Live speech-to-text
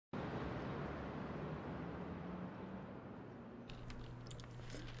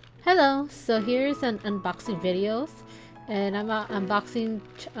Hello, so here's an unboxing videos and I'm unboxing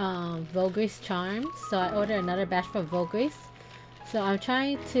Vograce charms. So I ordered another batch from Vograce. So I'm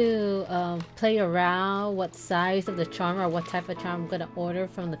trying to play around what size of the charm or what type of charm I'm gonna order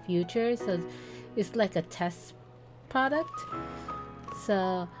from the future. So it's like a test product.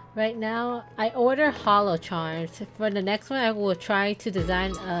 So right now I order Holo charms. For the next one I will try to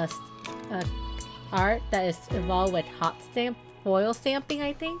design a art that is involved with hot stamp foil stamping,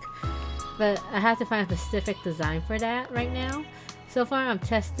 I think, but I have to find a specific design for that right now. So far I'm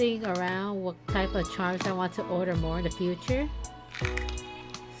testing around what type of charms I want to order more in the future.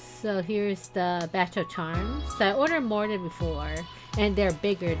 So here's the batch of charms. So I ordered more than before and they're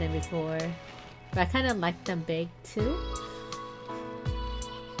bigger than before, but I kind of like them big too,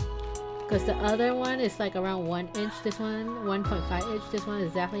 because the other one is like around 1 inch, this one 1.5 inch, this one is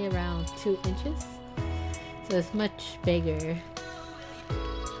exactly around 2 inches. So it's much bigger.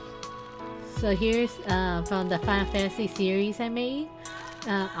 So here's from the Final Fantasy series I made,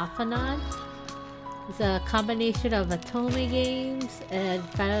 Ophanon. It's a combination of Atome games and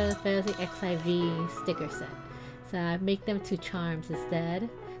Final Fantasy XIV sticker set. So I make them 2 charms instead.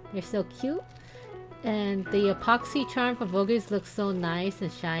 They're so cute. And the epoxy charm from Vograce looks so nice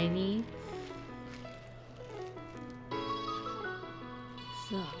and shiny.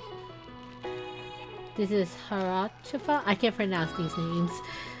 So this is Harachafa. I can't pronounce these names.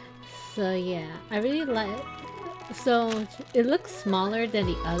 So yeah, I really like. So it looks smaller than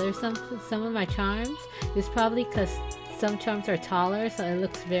the other some of my charms. It's probably because some charms are taller, so it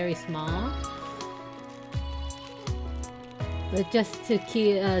looks very small. But just to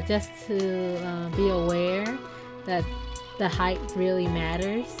keep, be aware that the height really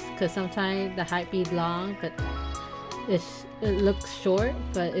matters, because sometimes the height be long, but it looks short,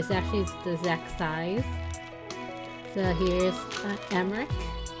 but it's actually the exact size. So here's Emmerich.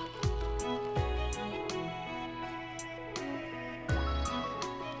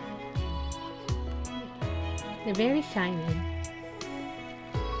 They're very shiny.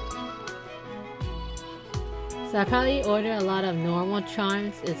 So I probably order a lot of normal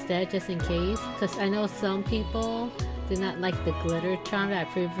charms instead, just in case, because I know some people did not like the glitter charm that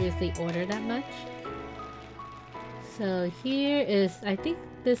I previously ordered that much. So here is, I think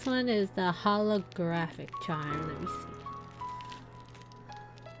this one is the holographic charm. Let me see.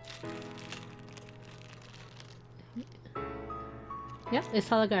 Yep, it's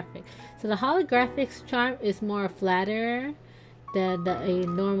holographic. So the holographic charm is more flatter than a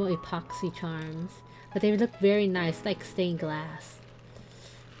normal epoxy charms, but they look very nice, like stained glass.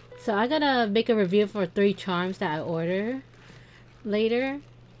 So I'm gonna make a review for 3 charms that I order later,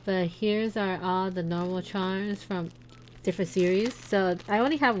 but here's are all the normal charms from different series. So I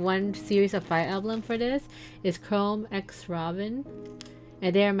only have one series of Fire Emblem for this. It's Chrome X Robin,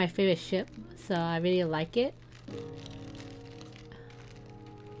 and they're my favorite ship, so I really like it.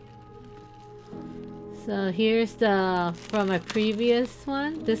 So here's the from my previous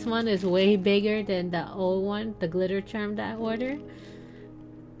one. This one is way bigger than the old one, the glitter charm that I ordered.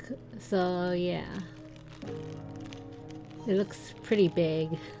 So yeah, it looks pretty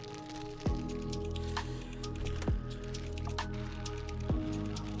big.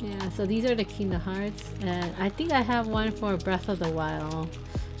 Yeah, so these are the Kingdom Hearts, and I think I have one for Breath of the Wild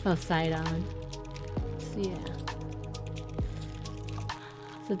from Sidon. So yeah.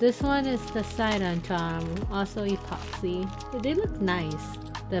 So this one is the Sidon charm, also epoxy. They look nice,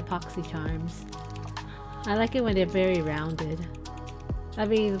 the epoxy charms. I like it when they're very rounded. I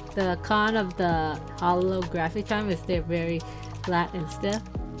mean, the con of the holographic charm is they're very flat and stiff,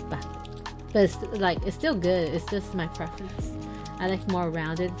 but it's like, it's still good. It's just my preference. I like more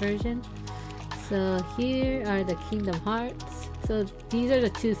rounded version. So here are the Kingdom Hearts. So these are the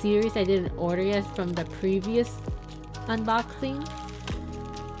 2 series I didn't order yet from the previous unboxing.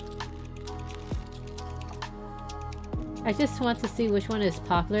 I just want to see which one is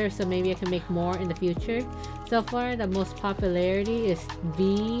popular, so maybe I can make more in the future. So far, the most popularity is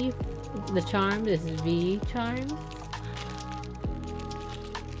V. The charm is V charm.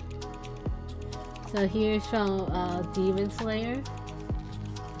 So here's from Demon Slayer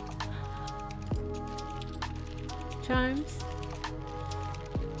charms.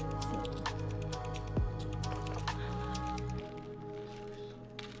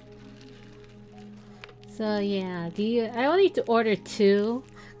 So yeah, I only need to order 2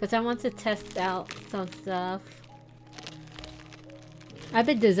 because I want to test out some stuff. I've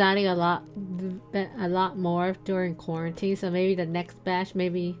been designing a lot more during quarantine, so maybe the next batch,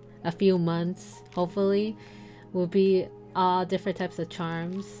 maybe a few months, hopefully, will be all different types of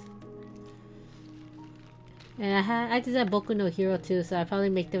charms. And I designed Boku no Hero too, so I probably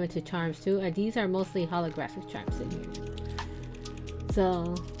make them into charms too. And these are mostly holographic charms in here.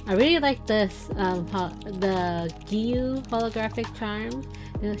 So I really like this, the Giyu holographic charm.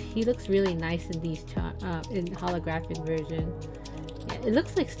 He looks really nice in these in holographic version. Yeah, it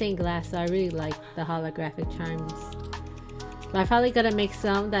looks like stained glass, so I really like the holographic charms. But I'm probably gonna make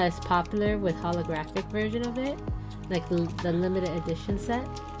some that is popular with holographic version of it, like the limited edition set.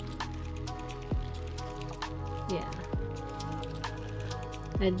 Yeah.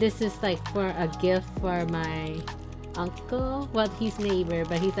 And this is like for a gift for my uncle. Well, he's neighbor,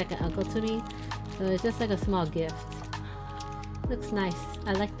 but he's like an uncle to me. So it's just like a small gift. Looks nice.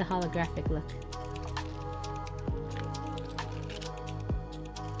 I like the holographic look.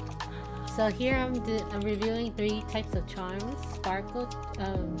 So here I'm reviewing 3 types of charms. Sparkle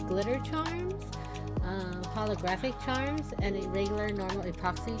glitter charms, holographic charms, and a regular normal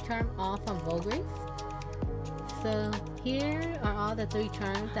epoxy charm, all from Vograce. So here are all the 3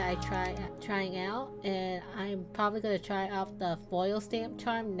 charms that I trying out, and I'm probably going to try out the foil stamp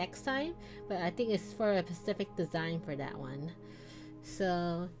charm next time, but I think it's for a specific design for that one.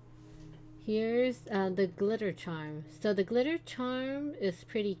 So here's the glitter charm. So the glitter charm is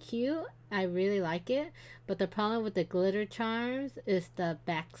pretty cute. I really like it, but the problem with the glitter charms is the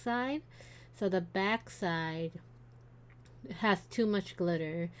backside. So the backside has too much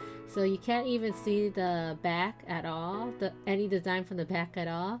glitter, so you can't even see the back at all, any design from the back at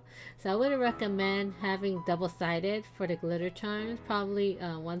all. So I would recommend having double-sided for the glitter charms, probably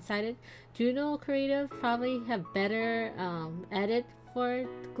one-sided. Juno Creative probably have better edit for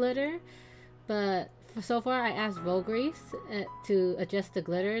glitter, but so far I asked Vograce to adjust the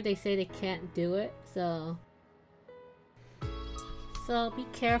glitter. They say they can't do it, so be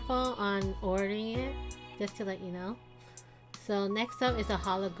careful on ordering it, just to let you know. So next up is a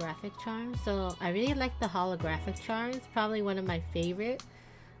holographic charm. So I really like the holographic charms, probably one of my favorite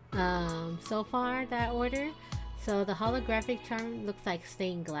so far that I ordered. So the holographic charm looks like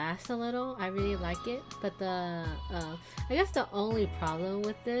stained glass a little. I really like it, but the I guess the only problem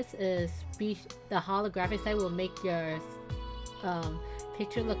with this is the holographic side will make your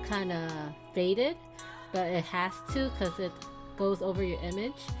picture look kind of faded, but it has to because it goes over your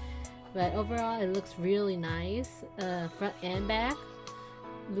image. But overall, it looks really nice. Front and back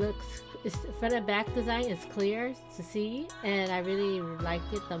front and back design is clear to see, and I really like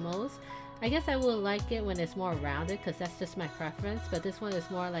it the most. I guess I will like it when it's more rounded because that's just my preference, but this one is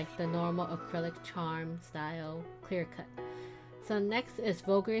more like the normal acrylic charm style clear cut. So next is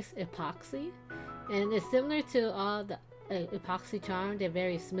Vograce Epoxy, and it's similar to all the epoxy charm. They're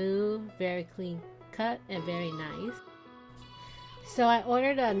very smooth, very clean cut, and very nice. So I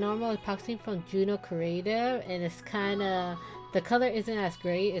ordered a normal epoxy from Juno Creative, and it's kind of, the color isn't as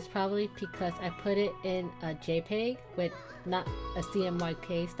great. It's probably because I put it in a JPEG with not a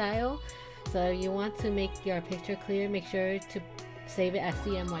CMYK style. So if you want to make your picture clear, make sure to save it as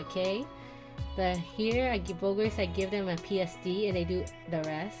CMYK. But here I give Vograce, I give them a PSD and they do the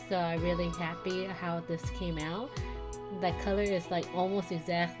rest. So I'm really happy how this came out. The color is like almost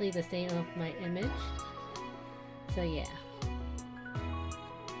exactly the same of my image. So yeah.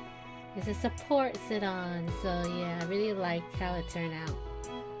 It's a support sit-on, so yeah, I really like how it turned out.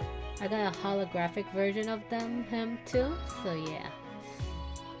 I got a holographic version of him too, so yeah.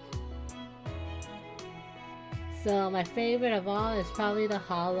 So my favorite of all is probably the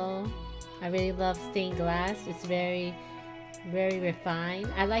Holo. I really love stained glass. It's very refined.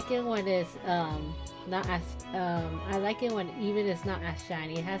 I like it when it's not as I like it when even it's not as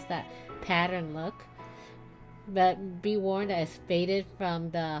shiny. It has that pattern look, but be warned that it's faded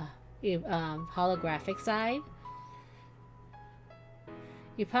from the holographic side.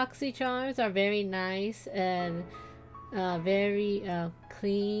 Epoxy charms are very nice and very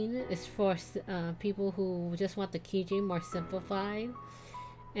clean. It's for people who just want the keychain more simplified.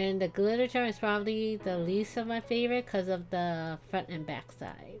 And the glitter charm is probably the least of my favorite because of the front and back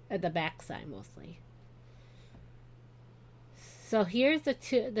side, the back side mostly. So here's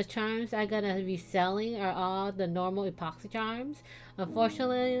the charms I'm gonna be selling are all the normal epoxy charms.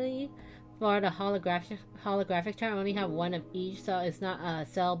 Unfortunately, for the holographic charm, I only have one of each, so it's not a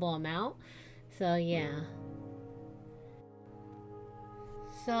sellable amount. So yeah.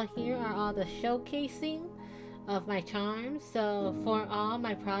 So here are all the showcasing of my charms. So for all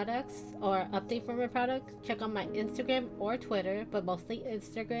my products or update for my product, check on my Instagram or Twitter, but mostly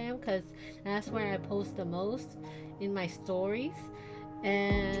Instagram because that's where I post the most in my stories.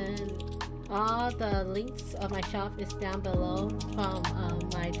 And all the links of my shop is down below from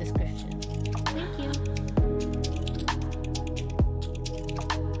my description. Thank you.